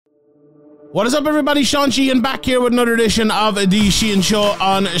What is up, everybody? Sean Sheehan back here with another edition of the Sheehan Show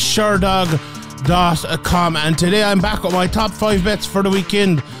on Sherdog.com, and today I'm back with my top 5 bets for the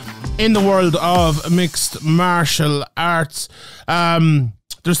weekend in the world of mixed martial arts.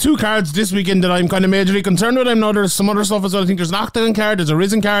 There's 2 cards this weekend that I'm kind of majorly concerned with. I know there's some other stuff as well. I think there's an Octagon card, there's a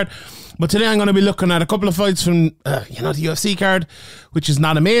Risen card, but today I'm going to be looking at a couple of fights from, the UFC card, which is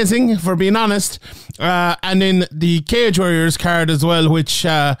not amazing, for being honest, and then the Cage Warriors card as well, which...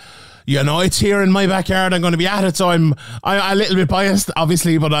 it's here in my backyard. I'm going to be at it, so I'm a little bit biased,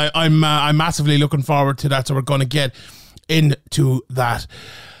 obviously, but I'm massively looking forward to that. So we're going to get into that.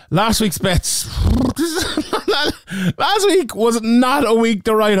 Last week's bets. Last week was not a week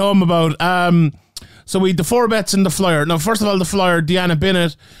to write home about. So we had the 4 bets in the flyer. Now, first of all, the flyer, Deanna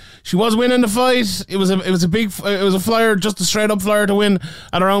Bennett. She was winning the fight. It was a flyer, just a straight up flyer to win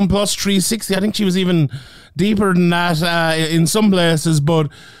at around plus 360. I think she was even deeper than that in some places, but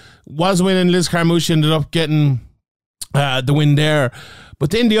was winning. Liz Carmouche ended up getting the win there. But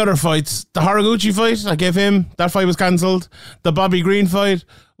then the other fights, the Horiguchi fight, I gave him, that fight was cancelled. The Bobby Green fight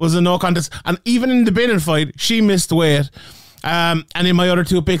was a no contest. And even in the Bennett fight, she missed weight. And in my other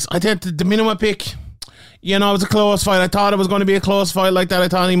 2 picks, I did the minimum pick. It was a close fight. I thought it was going to be a close fight like that. I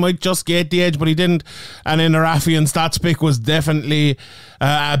thought he might just get the edge, but he didn't. And then the Rafi and Stats pick was definitely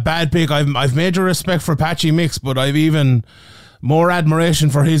a bad pick. I've major respect for Patchy Mix, but I've even more admiration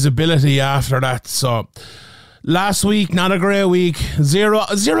for his ability after that. So last week, not a great week. 0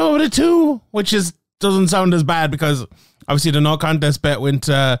 out of 2, which doesn't sound as bad because obviously the no contest bet went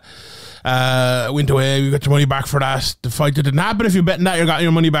away. You got your money back for that. The fight that didn't happen. If you're betting that, you got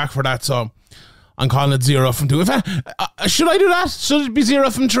your money back for that. So I'm calling it 0 from 2. Should I do that? Should it be 0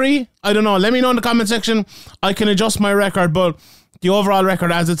 from 3? I don't know. Let me know in the comment section. I can adjust my record, but the overall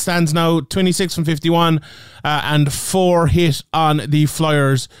record as it stands now, 26 from 51 and 4 hit on the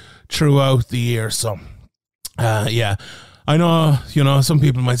flyers throughout the year. So, I know, some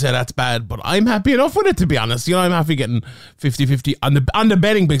people might say that's bad, but I'm happy enough with it, to be honest. I'm happy getting 50-50 on the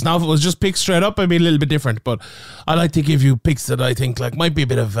betting picks. Now, if it was just picks straight up, I'd be a little bit different, but I like to give you picks that I think might be a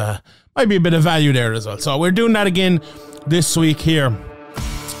bit of value there as well. So we're doing that again this week here.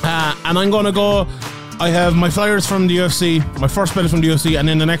 And I'm going to go... I have my flyers from the UFC, my first bet is from the UFC, and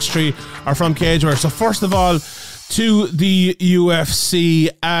then the next 3 are from Cage Warriors. So first of all, to the UFC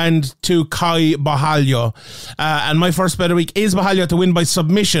and to Kai Bahaljo. And my first bet of the week is Bahaljo to win by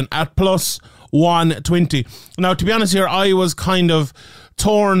submission at plus 120. Now, to be honest here, I was kind of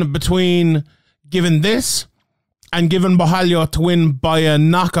torn between giving this and giving Bahaljo to win by a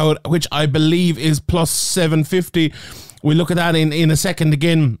knockout, which I believe is plus 750. We'll look at that in a second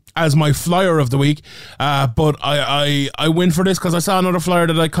again as my flyer of the week. But I went for this because I saw another flyer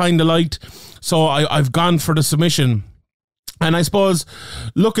that I kind of liked. So I've gone for the submission. And I suppose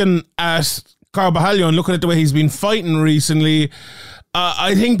looking at Carl Bahaljo and looking at the way he's been fighting recently,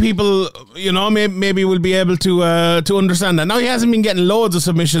 I think people, maybe will be able to understand that. Now, he hasn't been getting loads of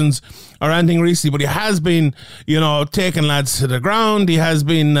submissions or anything recently, but he has been, taking lads to the ground. He has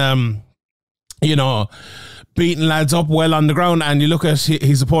been, beating lads up well on the ground. And you look at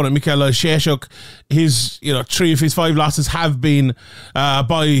his opponent, Mikhail Sheshuk, his 3 of his 5 losses have been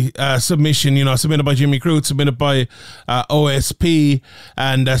by submission, submitted by Jimmy Crute, submitted by OSP,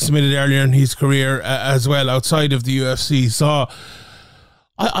 and submitted earlier in his career as well outside of the UFC. So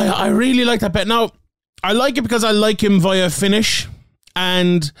I really like that bet. Now, I like it because I like him via finish,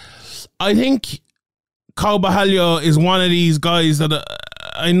 and I think Kyle Bahaljo is one of these guys that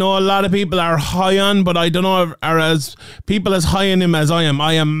I know a lot of people are high on, but I don't know if are as people as high on him as I am.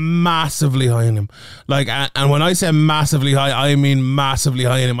 I am massively high on him. And when I say massively high, I mean massively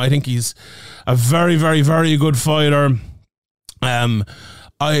high on him. I think he's a very, very, very good fighter.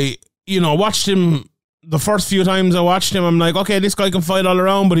 I watched him the first few times I watched him. I'm like, okay, this guy can fight all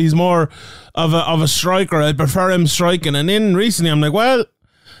around, but he's more of a striker. I prefer him striking. And then recently, I'm like, well,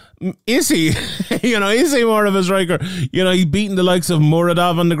 is he? Is he more of a striker? He's beating the likes of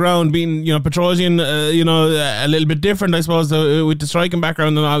Muradov on the ground, beating, Petrosian, a little bit different, I suppose, with the striking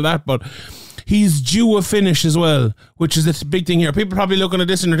background and all that, but he's due a finish as well, which is the big thing here. People probably looking at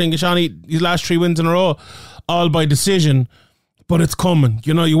this and they're thinking, Shawnee, his last 3 wins in a row, all by decision, but it's coming.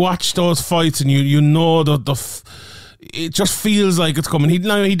 You watch those fights and you know it just feels like it's coming. He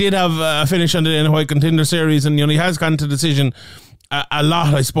did have a finish on the Dana White Contender Series, and he has gone to decision a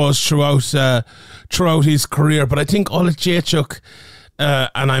lot, I suppose, throughout his career. But I think Oleg Jacek,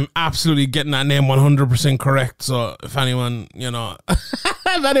 and I'm absolutely getting that name 100% correct. So if anyone,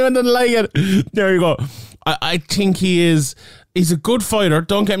 if anyone doesn't like it, there you go. I think he's a good fighter.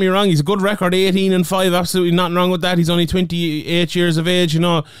 Don't get me wrong. He's a good record, 18-5. Absolutely nothing wrong with that. He's only 28 years of age.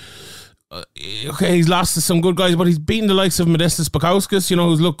 okay, he's lost to some good guys, but he's beaten the likes of Modestas Bukauskas, you know,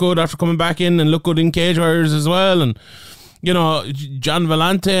 who's looked good after coming back in and looked good in Cage Warriors as well. And, you know, John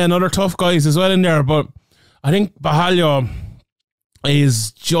Vellante and other tough guys as well in there. But I think Bahallo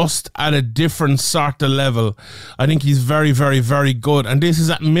is just at a different sort of level. I think he's very, very, very good. And this is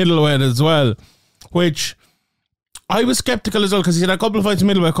at middleweight as well, which I was skeptical as well, because he had a couple of fights at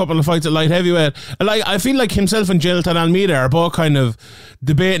middleweight, a couple of fights at light heavyweight. Like, I feel like himself and Jailton Almeida are both kind of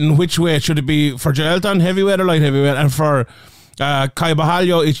debating which way should it be for Jailton, heavyweight or light heavyweight, and for Kai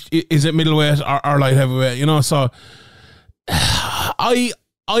Bahallo, is it middleweight or light heavyweight, you know? So I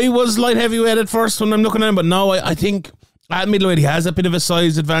was light heavyweight at first when I'm looking at him, but now I think at middleweight he has a bit of a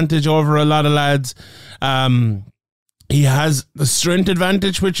size advantage over a lot of lads. He has the strength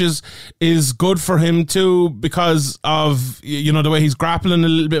advantage, which is good for him too, because of, you know, the way he's grappling a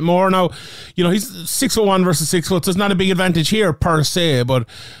little bit more now. You know, he's 6'1" versus 6 foot, so it's not a big advantage here per se, but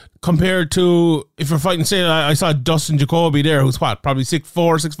compared to if you're fighting, say, I saw Dustin Jacoby there, who's probably 6'4",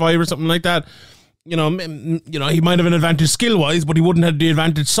 6'5" or something like that. You know, he might have an advantage skill wise, but he wouldn't have the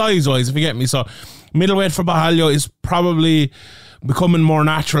advantage size wise, if you get me. So middleweight for Bahallo is probably becoming more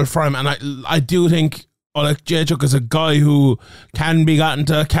natural for him, and I do think Oleg Jacek is a guy who can be gotten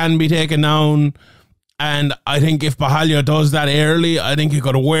to, can be taken down, and I think if Bahallo does that early, I think he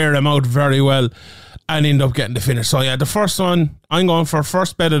could wear him out very well and end up getting the finish. So yeah, the first one, I'm going for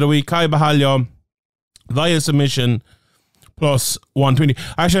first bet of the week, Kai Bahallo via submission, plus 120.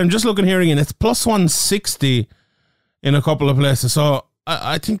 Actually, I'm just looking here again, it's plus 160 in a couple of places, so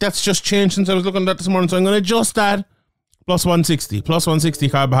I think that's just changed since I was looking at that this morning, so I'm going to adjust that, plus 160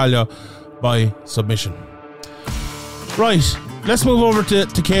 Kai Bahallo by submission. Right, let's move over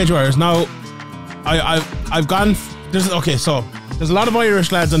to Cage Warriors. Now, I've gone. So there's a lot of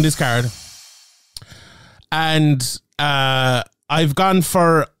Irish lads on this card, and I've gone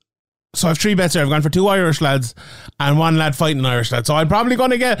for. So I have 3 bets here. I've gone for 2 Irish lads and 1 lad fighting an Irish lad. So I'm probably going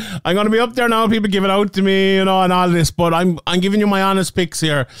to be up there now. People give it out to me, you know, and all this. But I'm giving you my honest picks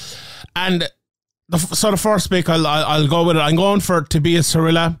here, and the first pick I'll go with it. I'm going for Tobias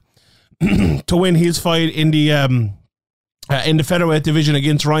Harila to win his fight in the featherweight division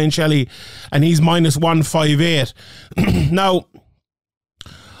against Ryan Shelley, and he's minus 158. Now,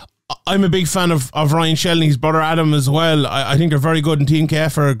 I'm a big fan of Ryan Shelley and his brother Adam as well. I think they're very good in Team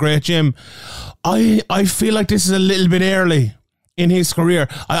KF for a great gym. I feel like this is a little bit early in his career.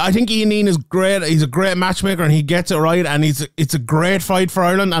 I think Ian Dean is great. He's a great matchmaker and he gets it right, and it's a great fight for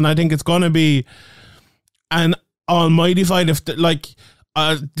Ireland, and I think it's going to be an almighty fight. If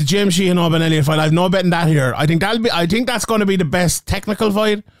the James Sheehan Oban Elliott fight, I've no betting that here. I think that's going to be the best technical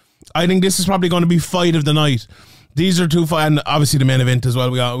fight. I think this is probably going to be fight of the night. These are 2 fights, and obviously the main event as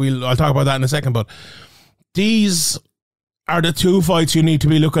well. I'll talk about that in a second, but these are the 2 fights you need to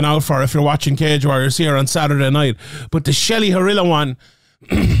be looking out for if you're watching Cage Warriors here on Saturday night. But the Shelley Harila one,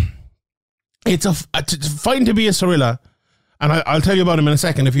 it's fighting to be a Harila. And I'll tell you about him in a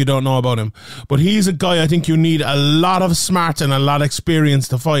second if you don't know about him. But he's a guy I think you need a lot of smarts and a lot of experience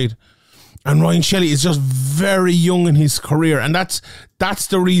to fight. And Ryan Shelley is just very young in his career. And that's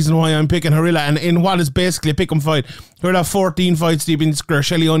the reason why I'm picking Harila. And in what is basically a pick 'em fight, Harila 14 fights deep in his career.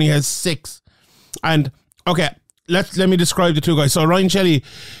 Shelley only has 6. And, okay, let me describe the 2 guys. So Ryan Shelley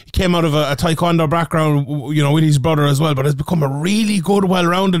came out of a taekwondo background, you know, with his brother as well, but has become a really good,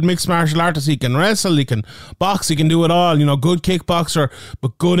 well-rounded mixed martial artist. He can wrestle, he can box, he can do it all. You know, good kickboxer,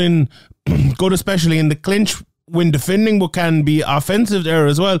 but good especially in the clinch when defending, but can be offensive there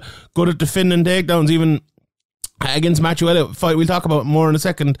as well. Good at defending takedowns, even against Matthew Elliott fight we'll talk about more in a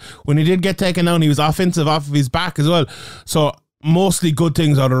second. When he did get taken down, he was offensive off of his back as well. So mostly good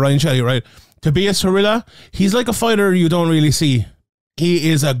things out of Ryan Shelley, right? Tobias Harila, he's like a fighter you don't really see. He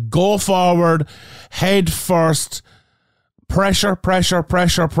is a go forward, head first, pressure,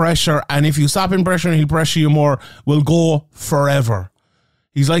 and if you stop him pressuring, he'll pressure you more, will go forever.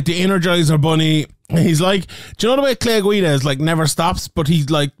 He's like the Energizer Bunny. He's like, do you know the way Clay Guida is like never stops, but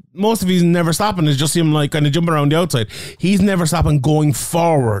he's like, most of his never stopping is just him like kind of jumping around the outside. He's never stopping going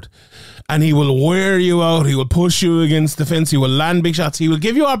forward, and he will wear you out. He will push you against the fence. He will land big shots. He will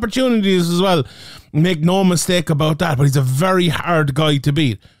give you opportunities as well. Make no mistake about that, but he's a very hard guy to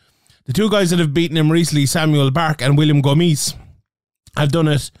beat. The 2 guys that have beaten him recently, Samuel Bark and William Gomis, have done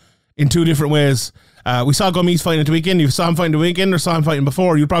it in 2 different ways. We saw Gomis fighting at the weekend. You saw him fighting the weekend or saw him fighting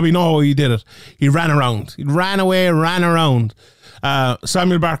before, you probably know how he did it. He ran around. He ran away, ran around.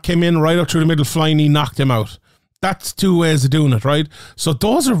 Samuel Bark came in right up through the middle, flying knee, knocked him out. That's 2 ways of doing it, right? So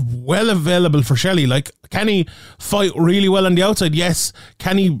those are well available for Shelley. Like, can he fight really well on the outside? Yes.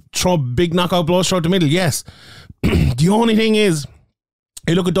 Can he throw big knockout blows throughout the middle? Yes. The only thing is,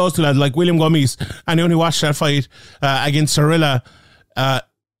 You look at those two lads, like William Gomis, anyone who watched that fight against Cirilla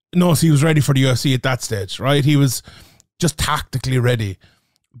knows he was ready for the UFC at that stage, right? He was just tactically ready.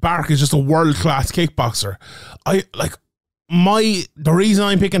 Bark is just a world-class kickboxer. The reason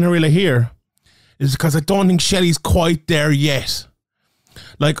I'm picking Cirilla here is because I don't think Shelley's quite there yet.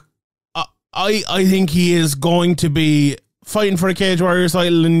 Like, I think he is going to be fighting for a Cage Warriors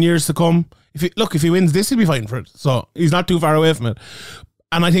title in years to come. If he wins this, he'll be fighting for it. So he's not too far away from it.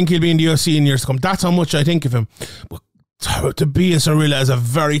 And I think he'll be in the UFC in years to come. That's how much I think of him. But Tobias Cirilla is a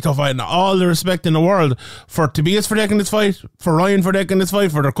very tough fight, and all the respect in the world for Tobias for taking this fight, for Ryan for taking this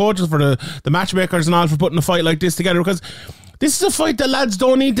fight, for their coaches, for the matchmakers and all for putting a fight like this together, because this is a fight that lads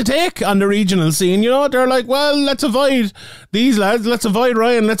don't need to take on the regional scene. You know, they're like, well, let's avoid these lads, let's avoid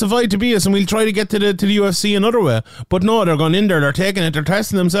Ryan, let's avoid Tobias, and we'll try to get to the UFC another way. But no, they're going in there, they're taking it, they're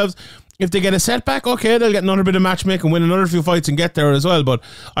testing themselves. If they get a setback, okay, they'll get another bit of matchmaking, win another few fights and get there as well. But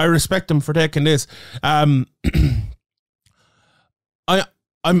I respect them for taking this. I'm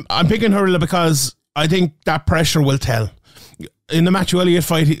picking Cirilla because I think that pressure will tell. In the Matthew Elliott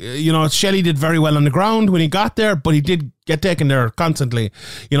fight, you know, Shelley did very well on the ground when he got there, but he did get taken there constantly.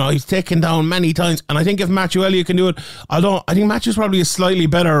 You know, he's taken down many times, and I think if Matthew Elliott can do it, I think Matthew's probably a slightly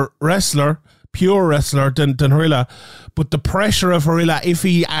better wrestler, pure wrestler than Cirilla, but the pressure of Cirilla, if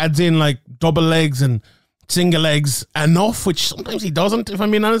he adds in like double legs and single legs enough, which sometimes he doesn't, if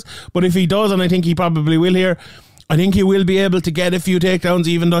I'm being honest, but if he does, and I think he probably will here, I think he will be able to get a few takedowns,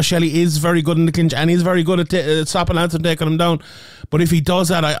 even though Shelley is very good in the clinch and he's very good at stopping Lance and taking him down. But if he does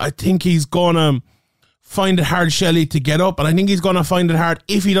that, I think he's going to find it hard, Shelley, to get up. And I think he's going to find it hard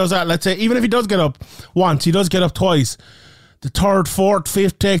if he does that. Let's say, even if he does get up once, he does get up twice. The third, fourth,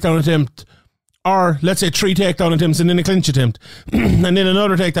 fifth takedown attempt, or let's say 3 takedown attempts and then a clinch attempt, and then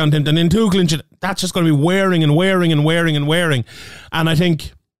another takedown attempt, and then 2 clinch attempts, that's just going to be wearing and wearing and wearing and wearing. And I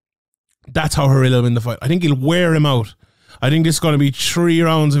think that's how Cirilla will win the fight. I think he'll wear him out. I think this is going to be 3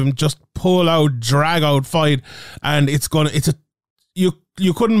 rounds of him just pull out, drag out fight, and you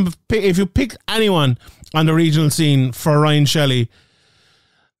couldn't pick, if you picked anyone on the regional scene for Ryan Shelley,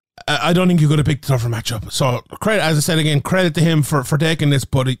 I don't think you could have picked a tougher matchup. So credit, as I said again, credit to him for taking this.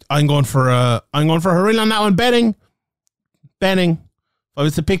 But I'm going for Cirilla on that one. Betting. If I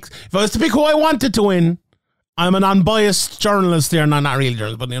was to pick who I wanted to win, I'm an unbiased journalist here, not really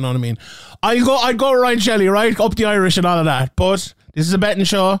journalist, but you know what I mean. I'd go Ryan Shelley, right? Up the Irish and all of that. But this is a betting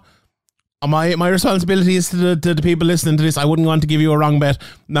show. My responsibility is to the people listening to this. I wouldn't want to give you a wrong bet.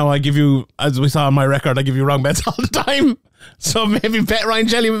 Now I give you, as we saw on my record, I give you wrong bets all the time. So maybe bet Ryan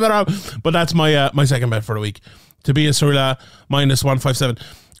Shelley would be better. But that's my second bet for the week. Tobias Cirilla -157.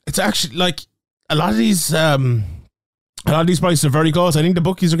 It's actually like a lot of these prices are very close. I think the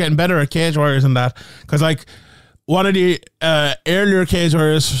bookies are getting better at Cage Warriors and that, because like one of the earlier Cage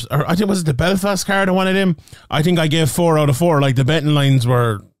Warriors, or I think was it the Belfast card or one of them, I think I gave 4 out of 4. Like the betting lines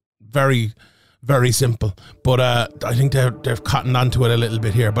were very, very simple, but I think they've cottoned onto it a little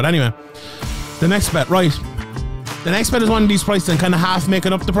bit here. But anyway, the next bet, right? The next bet is one of these prices and kind of half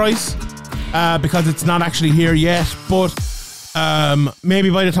making up the price because it's not actually here yet, but maybe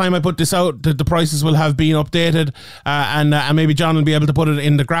by the time I put this out, the prices will have been updated, and maybe John will be able to put it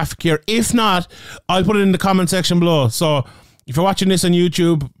in the graphic here. If not, I'll put it in the comment section below. So if you're watching this on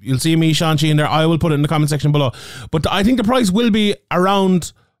YouTube, you'll see me, Sean Sheehan there. I will put it in the comment section below. But I think the price will be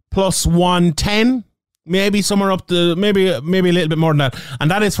around +110, maybe somewhere up to maybe a little bit more than that. And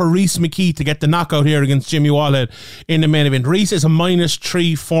that is for Reese McKee to get the knockout here against Jimmy Wallhead in the main event. Reese is a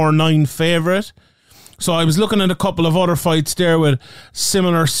 -349 favourite. So I was looking at a couple of other fights there with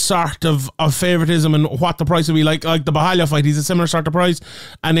similar sort of favoritism and what the price would be like the Bahalia fight. He's a similar sort of price,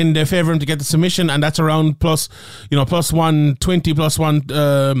 and then they favour him to get the submission, and that's around +120,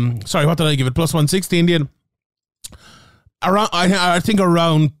 what did I give it? +160 in the end. Around, I think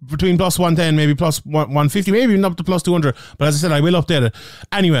around between +110, maybe +150, maybe even up to +200. But as I said, I will update it.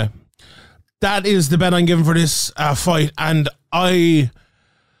 Anyway, that is the bet I'm giving for this fight, and you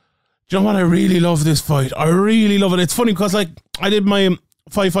know what? I really love this fight. I really love it. It's funny because like I did my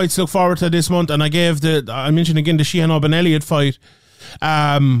 5 fights to look forward to this month, and I mentioned again the Sheehan Oban Elliott fight,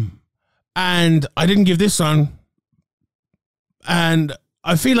 and I didn't give this one, and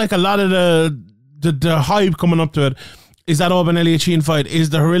I feel like a lot of the hype coming up to it is that Oban Elliott Sheehan fight, is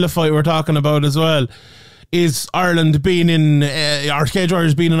the Cirilla fight we're talking about as well, is Ireland being in our Cage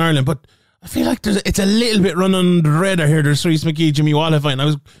Warriors being in Ireland, but I feel like it's a little bit running under the radar here. There's Reese McKee, Jimmy Wallhead fight, and I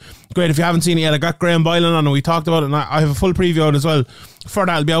was great. If you haven't seen it yet, I got Graham Bylan on and we talked about it, and I have a full preview out as well for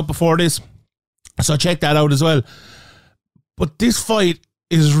that. It'll be out before this, so check that out as well. But this fight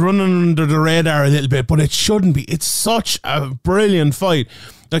is running under the radar a little bit, but it shouldn't be. It's such a brilliant fight.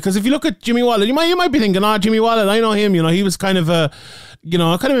 Because if you look at Jimmy Wallet, you might be thinking, Jimmy Wallet, I know him. He was kind of a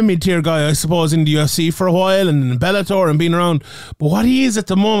mid-tier guy, I suppose, in the UFC for a while and in Bellator and being around. But what he is at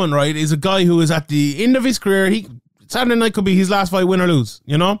the moment, right, is a guy who is at the end of his career. Saturday night could be his last fight, win or lose,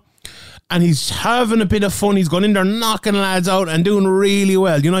 And he's having a bit of fun. He's going in there knocking lads out and doing really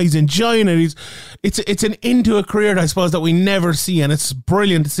well. He's enjoying it. It's an into a career, I suppose, that we never see, and it's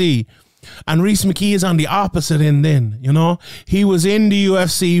brilliant to see. And Rhys McKee is on the opposite end then, He was in the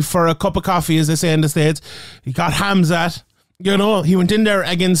UFC for a cup of coffee, as they say in the States. He got Hamzat, He went in there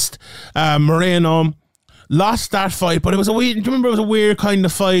against Moreno, lost that fight, but it was a weird, do you remember it was a weird kind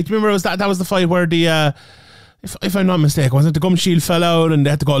of fight? Do you remember it was that was the fight where the... If I'm not mistaken, wasn't it? The gum shield fell out and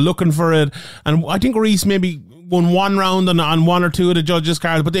they had to go looking for it. And I think Rhys maybe won one round on one or two of the judges'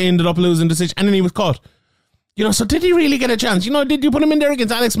 cards, but they ended up losing the decision, and then he was cut. So did he really get a chance? Did you put him in there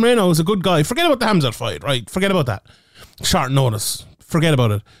against Alex Moreno, who's a good guy? Forget about the Hamzat fight, right? Forget about that. Short notice. Forget about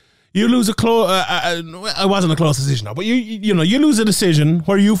it. You lose a close... it wasn't a close decision, no, but you lose a decision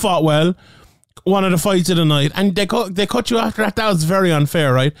where you fought well, one of the fights of the night, and they cut you after that. That was very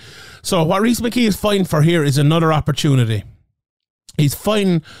unfair, right? So what Rhys McKee is fighting for here is another opportunity. He's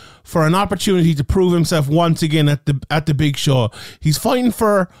fighting for an opportunity to prove himself once again at the big show. He's fighting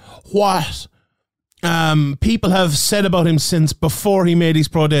for what people have said about him since before he made his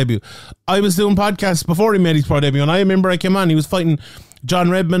pro debut. I was doing podcasts before he made his pro debut, and I remember I came on, he was fighting John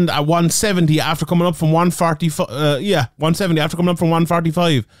Redmond at 170 after coming up from 145. 170 after coming up from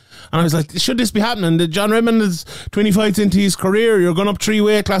 145. And I was like, should this be happening? John Redmond is 20 fights into his career. You're going up 3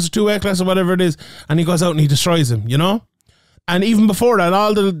 weight class or 2 weight class or whatever it is. And he goes out and he destroys him, And even before that,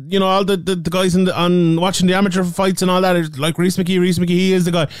 all the guys on watching the amateur fights and all that, is like Rhys McKee, he is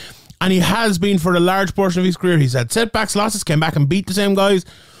the guy. And he has been for a large portion of his career. He's had setbacks, losses, came back and beat the same guys.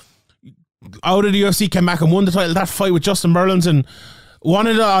 Out of the UFC, came back and won the title. That fight with Justin Burlinson,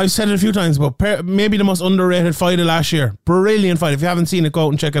 I've said it a few times, but maybe the most underrated fight of last year. Brilliant fight. If you haven't seen it, go out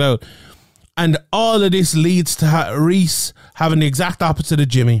and check it out. And all of this leads to Rhys having the exact opposite of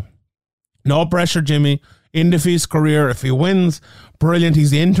Jimmy. No pressure, Jimmy. End of his career. If he wins, brilliant. He's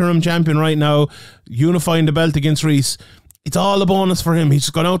the interim champion right now, unifying the belt against Rhys. It's all a bonus for him. He's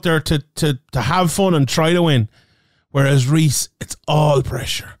just gone out there to have fun and try to win. Whereas Rhys, it's all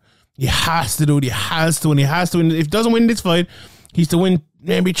pressure. He has to do it. He has to win. He has to win. If he doesn't win this fight, he's to win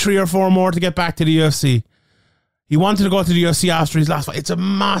maybe 3 or 4 more to get back to the UFC. He wanted to go to the UFC after his last fight. It's a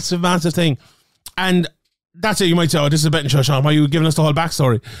massive, massive thing. And that's it. You might say, oh, this is a betting show, Sean. Why are you giving us the whole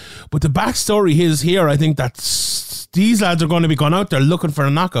backstory? But the backstory is here, I think, that these lads are going to be going out there looking for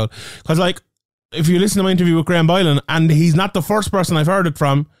a knockout. Because, if you listen to my interview with Graham Boylan, and he's not the first person I've heard it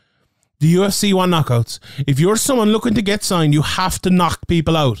from, the UFC want knockouts. If you're someone looking to get signed, you have to knock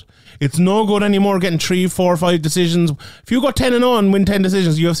people out. It's no good anymore getting 3, 4, 5 decisions. If you go 10-0 and win 10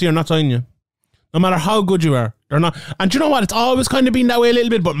 decisions, UFC are not signing you. No matter how good you are. They're not. And do you know what? It's always kind of been that way a little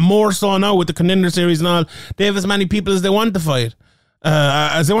bit, but more so now with the Contender Series and all. They have as many people as they want to fight.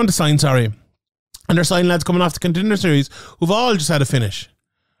 As they want to sign, sorry. And they're signing lads coming off the Contender Series who've all just had a finish.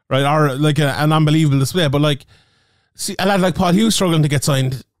 Right? Or an unbelievable display. But see, a lad like Paul Hughes struggling to get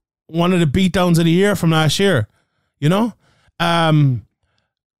signed. One of the beatdowns of the year from last year.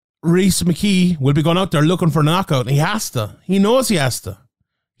 Rhys McKee will be going out there looking for a knockout. And he has to. He knows he has to.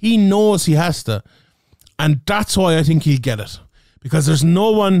 He knows he has to. And that's why I think he'll get it. Because there's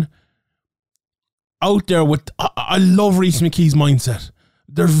no one out there with... I love Rhys McKee's mindset.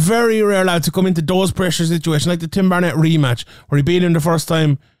 They're very rare lads to come into those pressure situations, like the Tim Barnett rematch, where he beat him the first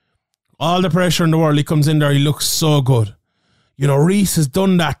time. All the pressure in the world, he comes in there, he looks so good. Rhys has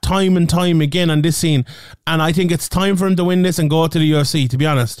done that time and time again on this scene. And I think it's time for him to win this and go to the UFC, to be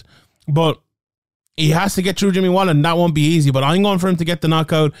honest. But he has to get through Jimmy Wallen, and that won't be easy. But I'm going for him to get the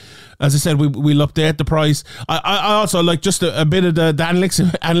knockout. As I said, we'll update the price. I also like just a bit of the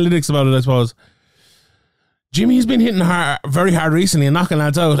analytics about it, I suppose. Jimmy's been hitting very hard recently and knocking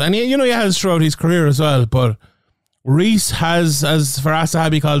lads out. And he has throughout his career as well. But Rhys has, as Faraz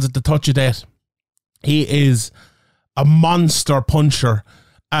Sahabi calls it, the touch of death. He is a monster puncher.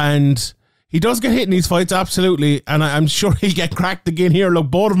 And he does get hit in these fights, absolutely. And I'm sure he'll get cracked again here. Look,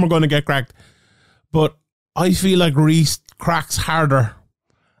 both of them are going to get cracked. But I feel like Rhys cracks harder.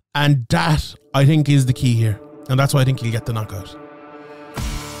 And that, I think, is the key here. And that's why I think he'll get the knockout.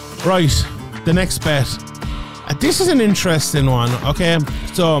 Right, the next bet. This is an interesting one, okay?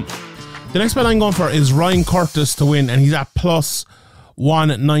 So, the next bet I'm going for is Ryan Curtis to win. And he's at plus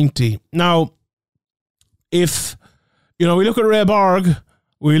 190. Now, if, we look at Ray Borg,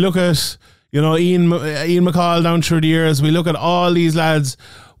 we look at, You know, Ian McCall down through the years. We look at all these lads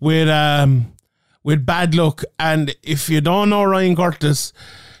with bad luck, and if you don't know Ryan Curtis,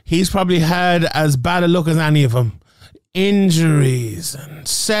 he's probably had as bad a luck as any of them. Injuries and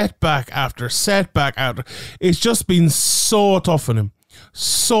setback after setback after. It's just been so tough on him.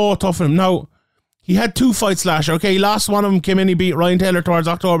 So tough on him. Now, he had 2 fights last year. Okay, he lost one of them, came in, he beat Ryan Taylor towards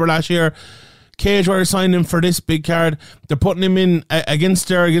October last year. Cage were signed him for this big card. They're putting him in against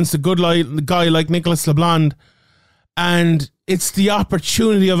a good guy like Nicholas LeBlanc. And it's the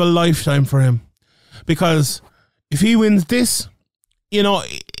opportunity of a lifetime for him. Because if he wins this, you know,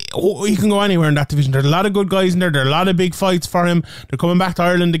 he can go anywhere in that division. There's a lot of good guys in there. There are a lot of big fights for him. They're coming back to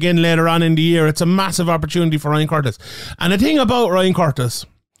Ireland again later on in the year. It's a massive opportunity for Ryan Curtis. And the thing about Ryan Curtis,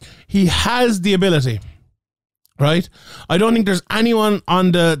 he has the ability, right? I don't think there's anyone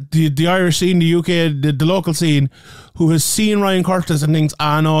on the Irish scene, the UK, the local scene, who has seen Ryan Curtis and thinks,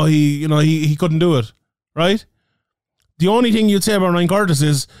 no, he couldn't do it, right? The only thing you'd say about Ryan Curtis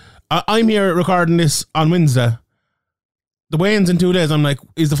is, I'm here recording this on Wednesday. The weigh-in's in 2 days. I'm like,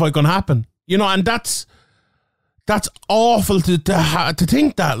 is the fight going to happen? You know, and that's awful to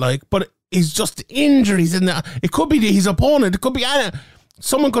think that, like, but it's just injuries in there. It could be his opponent. It could be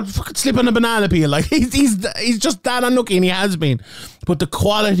someone could fucking slip on a banana peel. Like, he's just that unlucky, and he has been. But the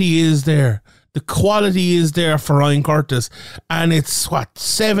quality is there. The quality is there for Ryan Curtis. And it's,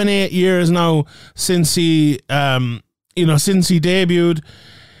 7-8 years now since he debuted.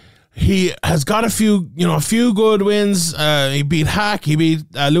 He has got a few good wins. He beat Hack. He beat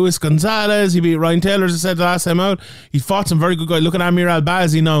Luis Gonzalez. He beat Ryan Taylor, as I said the last time out. He fought some very good guys. Look at Amir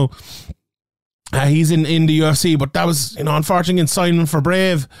Albazi now. He's in the UFC, but that was, unfortunately, in signing for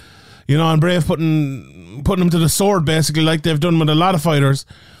Brave. And Brave putting him to the sword, basically, like they've done with a lot of fighters.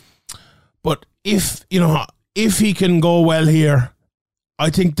 But if he can go well here, I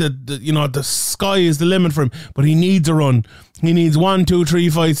think that the sky is the limit for him, but he needs a run. He needs 1, 2, 3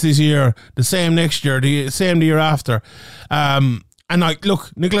 fights this year, the same next year, the same the year after. And look,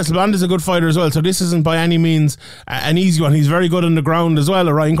 Nicholas LeBlanc is a good fighter as well, so this isn't by any means an easy one. He's very good on the ground as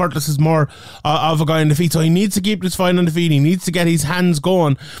well. Ryan Curtis is more of a guy on the feet, so he needs to keep this fight on the feet. He needs to get his hands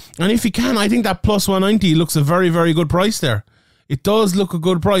going. And if he can, I think that plus 190 looks a very, very good price there. It does look a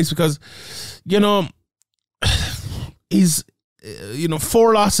good price because, he's...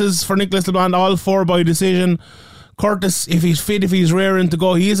 4 losses for Nicholas LeBlanc, all 4 by decision. Curtis, if he's fit, if he's raring to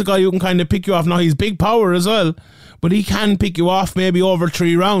go, he is a guy who can kind of pick you off. Now, he's big power as well, but he can pick you off maybe over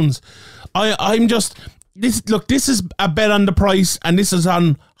 3 rounds. This is a bet on the price, and this is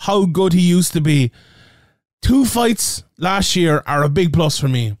on how good he used to be. 2 fights last year are a big plus for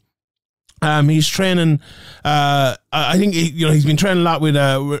me. He's training. I think he's been training a lot with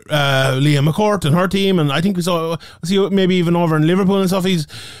Leah McCourt and her team, and I think we saw maybe even over in Liverpool and stuff. He's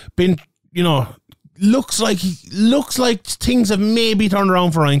been, looks like things have maybe turned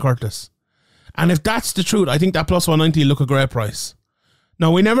around for Ryan Curtis. And if that's the truth, I think that plus 190 look a great price.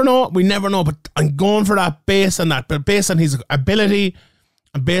 Now we never know, but I'm going for that based on his ability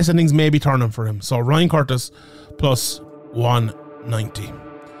and based on things maybe turning for him. So Ryan Curtis plus 190.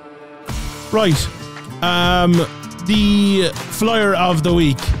 Right, the flyer of the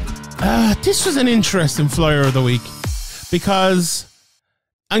week. This was an interesting flyer of the week because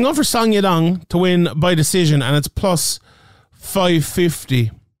I'm going for Song Yadong to win by decision, and it's plus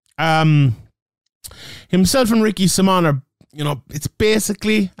 550. Himself and Ricky Simon are, it's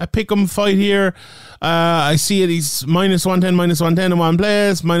basically a pick'em fight here. I see it. He's minus 110 in one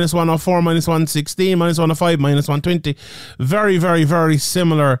place, minus 104, minus 116, minus 105, minus 120. Very, very, very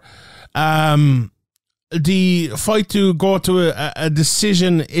similar. The fight to go to a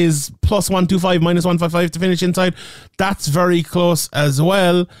decision is plus 125, minus 155 to finish inside. That's very close as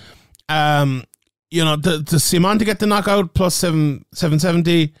well. The Simon to get the knockout, plus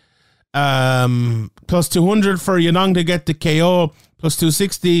 770, plus 200 for Yadong to get the KO, plus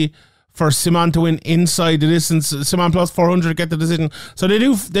 260 for Simon to win inside the distance. Simon plus 400 to get the decision. So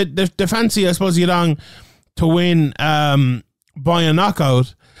they fancy, I suppose, Yadong to win by a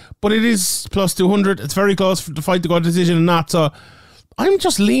knockout. But it is plus 200. It's very close for the fight to go to decision and not. So I'm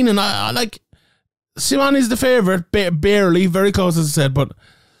just leaning. I like Simon is the favourite, barely, very close as I said. But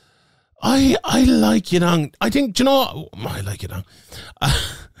I like Yadong. I think, I like Yadong.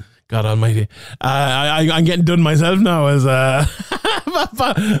 God almighty. I'm getting done myself now as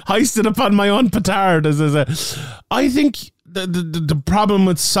hoisted upon my own petard. As I say. I think the problem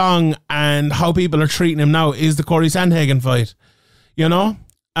with Song and how people are treating him now is the Corey Sandhagen fight.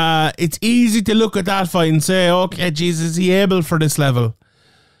 It's easy to look at that fight and say, okay, Jesus, is he able for this level?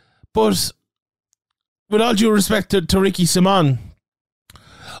 But with all due respect to Ricky Simon,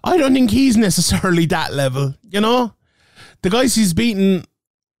 I don't think he's necessarily that level, you know? The guys he's beaten,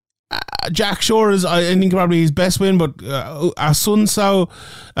 Jack Shore is, I think, probably his best win, but Sun Sao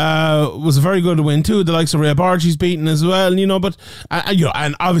was a very good win too. The likes of Ray Barge he's beaten as well, you know. But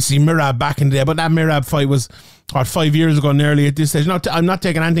and obviously Mirab back in the day, but that Mirab fight was 5 years ago nearly at this stage. I'm not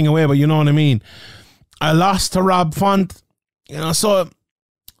taking anything away, but you know what I mean. I lost to Rob Font, you know. So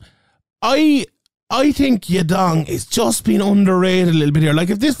I think Yadong is just being underrated a little bit here. Like,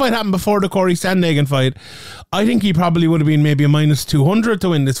 if this fight happened before the Corey Sandhagen fight, I think he probably would have been maybe a minus 200 to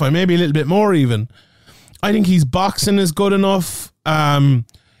win this fight, maybe a little bit more even. I think his boxing is good enough.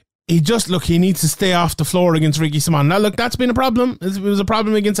 He needs to stay off the floor against Ricky Simon. Now, look, that's been a problem. It was a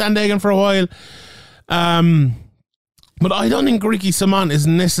problem against Sandhagen for a while. But I don't think Ricky Simon is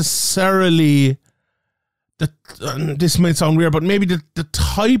necessarily... this might sound weird, but maybe the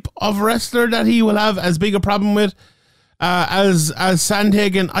type of wrestler that he will have as big a problem with as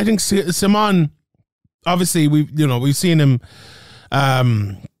Sandhagen. I think Simon, obviously we've seen him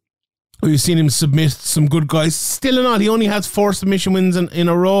submit some good guys. Still in all, he only has 4 submission wins in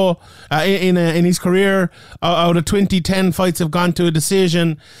a row in his career. Out of 2010 fights have gone to a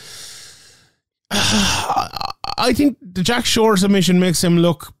decision. I think the Jack Shore submission makes him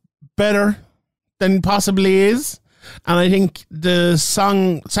look better than possibly is, and I think the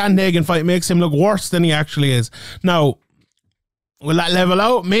Sandhagen fight makes him look worse than he actually is. Now, will that level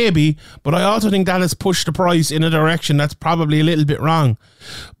out? Maybe, but I also think that has pushed the price in a direction that's probably a little bit wrong.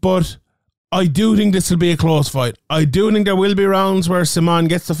 But I do think this will be a close fight. I do think there will be rounds where Simon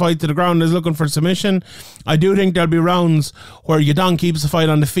gets the fight to the ground and is looking for submission. I do think there'll be rounds where Yadong keeps the fight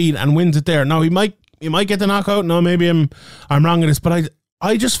on the feet and wins it there. Now, he might get the knockout. No, maybe I'm wrong in this, but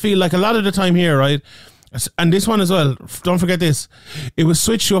I just feel like a lot of the time here, right, and this one as well, don't forget this, it was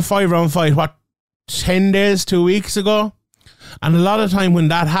switched to a 5-round fight, 10 days, 2 weeks ago? And a lot of time when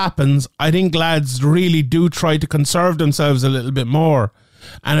that happens, I think lads really do try to conserve themselves a little bit more.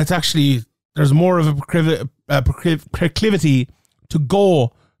 And it's actually, there's more of a proclivity to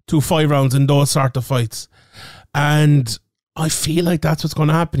go to 5 rounds in those sort of fights. And I feel like that's what's going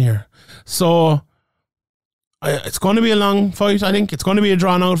to happen here. So... it's going to be a long fight, I think. It's going to be a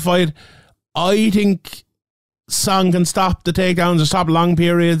drawn-out fight. I think Song can stop the takedowns or stop long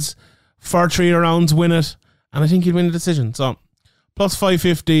periods for 3 rounds, win it, and I think he'll win the decision. So, plus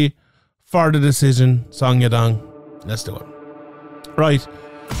 550 for the decision, Song Yadong. Let's do it. Right.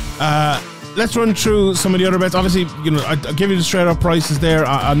 Let's run through some of the other bets. Obviously, I'll give you the straight-up prices there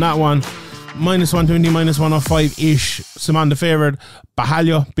on that one. Minus 120, minus 105-ish. Simon the favourite.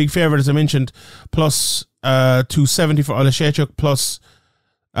 Bahalio, big favourite, as I mentioned. Plus 270 for Oleszczuk. Plus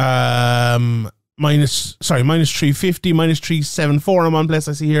minus 350, minus 374 on one place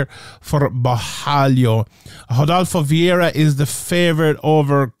I see here for Bahalio. Rodolfo Vieira is the favourite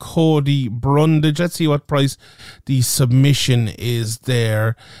over Cody Brundage. Let's see what price the submission is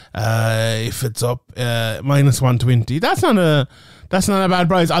there. If it's up, minus 120. That's not a bad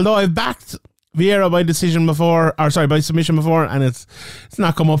price. Although I've backed Vieira by decision before, by submission before, and it's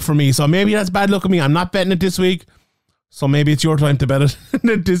not come up for me. So maybe that's bad luck of me. I'm not betting it this week. So maybe it's your time to bet it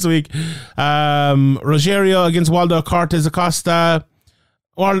this week. Rogerio against Waldo Cortez Acosta.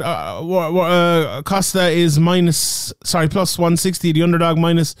 Acosta is plus 160. The underdog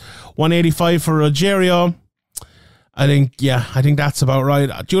minus 185 for Rogerio. I think that's about right.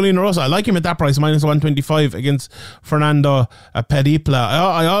 Julian Rosa, I like him at that price, minus 125 against Fernando Pedipla.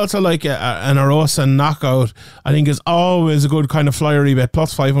 I also like an Arosa knockout. I think is always a good kind of flyery bet,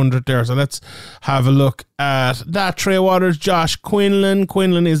 plus 500 there. So let's have a look at that. Trey Waters, Josh Quinlan.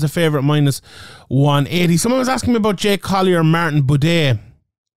 Quinlan is the favourite, minus 180. Someone was asking me about Jake Collier, Martin Boudet.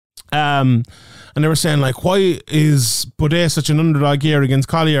 And they were saying, like, why is Boudet such an underdog here against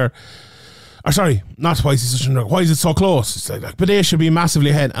Collier? Or sorry, not why is he such an underdog. Why is it so close? It's like Boudet should be massively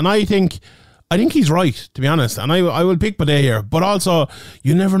ahead. And I think he's right, to be honest. And I will pick Boudet here. But also,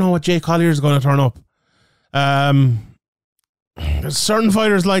 you never know what Jay Collier is going to turn up. There's certain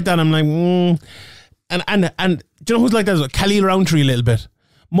fighters like that. I'm like, And do you know who's like that? Khalil Roundtree a little bit.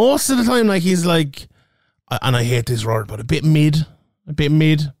 Most of the time, like, he's like, and I hate this word, but a bit mid.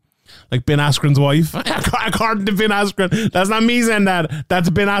 Like Ben Askren's wife. According to Ben Askren. That's not me saying that. That's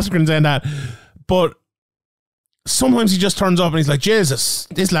Ben Askren saying that. But sometimes he just turns up and he's like, Jesus,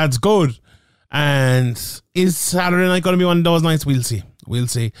 this lad's good. And is Saturday night going to be one of those nights? We'll see.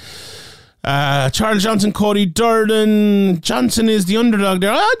 Charles Johnson, Cody Durden. Johnson is the underdog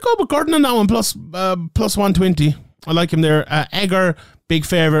there. I'd go with Gordon on that one, plus 120. I like him there. Egger, big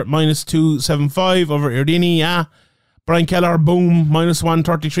favourite, minus 275 over Erdini. Yeah. Brian Kelleher, boom, minus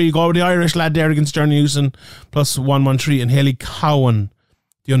 133. Go with the Irish lad there against Johnny Newson, plus 113. And Haley Cowan,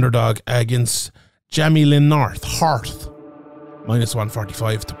 the underdog against Jamie Lynn Hearth, minus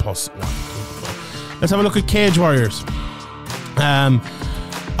 145 to plus 125. Let's have a look at Cage Warriors.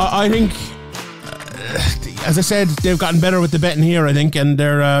 I think, as I said, they've gotten better with the betting here, I think, and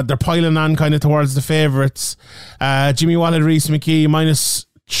they're piling on kind of towards the favourites. Jimmy Wallet, Reese McKee, minus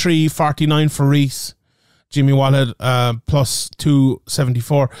 349 for Reese. Jimmy Wallet, plus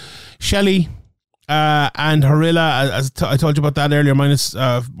 274. Shelley and Harilla, as I told you about that earlier, minus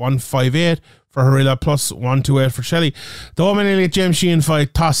 158 for Harilla, plus 128 for Shelley. The Owen Elliott James Sheehan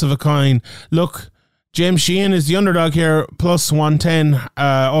fight, toss of a coin. Look, James Sheehan is the underdog here, plus 110.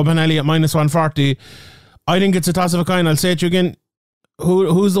 Owen Elliott, minus 140. I think it's a toss of a coin. I'll say it to you again.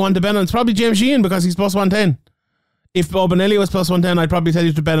 Who's the one to bet on? It's probably James Sheehan because he's plus 110. If Owen Elliott was plus 110, I'd probably tell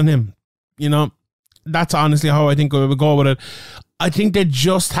you to bet on him. You know, that's honestly how I think we would go with it. I think they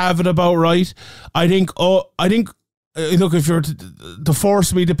just have it about right. I think, look, if you're to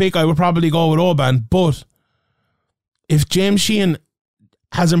force me to pick, I would probably go with Oban. But if James Sheehan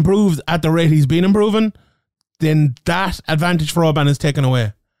has improved at the rate he's been improving, then that advantage for Oban is taken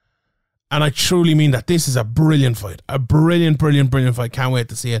away. And I truly mean that. This is a brilliant fight. A brilliant fight. Can't wait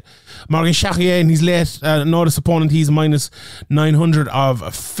to see it. Morgan Charrier in his late notice opponent, he's minus 900 of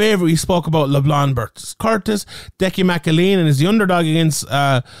a favourite. We spoke about LeBlanc Burtis Curtis. Decky McAleen and is the underdog against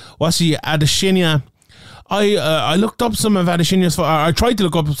Wasi Adesanya. I looked up some of Adeshanya's fights. I tried to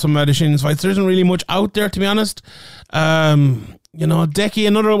look up some of Adeshanya's fights. There isn't really much out there, to be honest. Decky,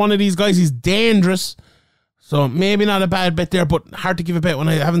 another one of these guys, he's dangerous. So maybe not a bad bet there, but hard to give a bet when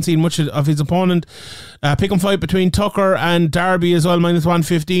I haven't seen much of his opponent. Pick 'em fight between Tucker and Darby as well, minus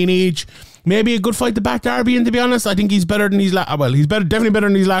 115 each. Maybe a good fight to back Darby in, to be honest. I think he's better than he's definitely better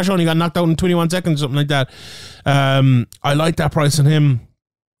than his last show. He got knocked out in 21 seconds, something like that. I like that price on him.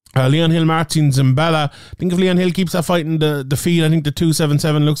 Leon Hill, Martin Zimbella. I think if Leon Hill keeps that fight in the feed, I think the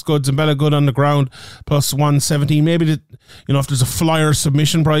 277 looks good. Zimbella good on the ground, plus 117. Maybe if there's a flyer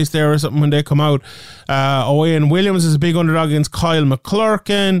submission price there or something when they come out. Owain Williams is a big underdog against Kyle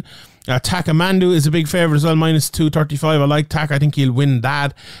McClurkin. Takamandu is a big favourite as well, minus 235. I like Tak. I think he'll win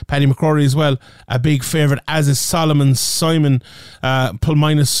that. Paddy McCrory as well, a big favourite, as is Solomon Simon,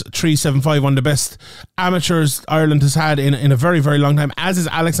 minus 375. One of the best amateurs Ireland has had in a very, very long time, as is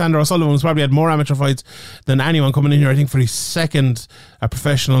Alexander O'Sullivan, who's probably had more amateur fights than anyone coming in here. I think for his second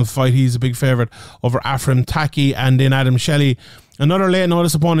professional fight, he's a big favourite over Afram Taki and then Adam Shelley. Another late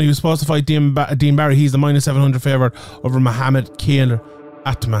notice opponent, he was supposed to fight Dean Barry. He's the minus 700 favourite over Mohammed Khair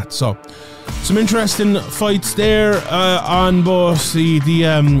Atmat. So some interesting fights there on both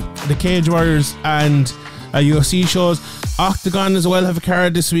the Cage Warriors and UFC shows. Octagon as well have a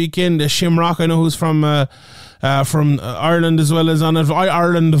card this weekend. Shimrock, I know, who's from Ireland as well as on it.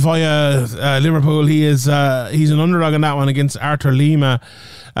 Ireland via Liverpool. He's an underdog in that one against Arthur Lima,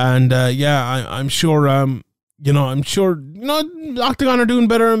 and I'm sure Octagon are doing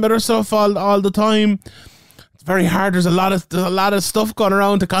better and better stuff all the time. It's very hard. There's a lot of stuff going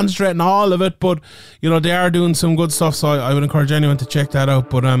around to concentrate on all of it, but they are doing some good stuff, so I would encourage anyone to check that out.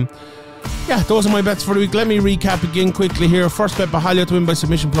 But those are my bets for the week. Let me recap again quickly here. First bet, Bahalia to win by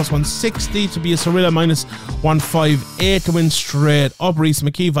submission, plus 160. To be a Cirilla, minus 158 to win straight up. Reese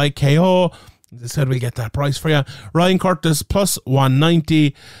McKee by KO. As I said, we'll get that price for you. Ryan Curtis, plus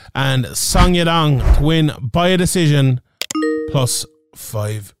 190. And Song Yadong to win by a decision, plus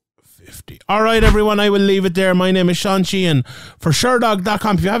 550. Alright everyone, I will leave it there. My name is Sean Sheehan for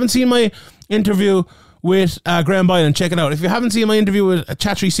Sherdog.com. If you haven't seen my interview with Graham Byron, check it out. If you haven't seen my interview with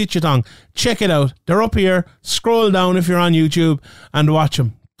Chatri Sitchatong, check it out. They're up here. Scroll down if you're on YouTube and watch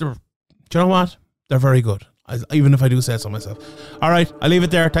them. Do you know what? They're very good, even if I do say so myself. Alright, I'll leave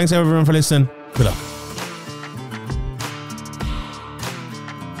it there. Thanks everyone for listening. Good luck.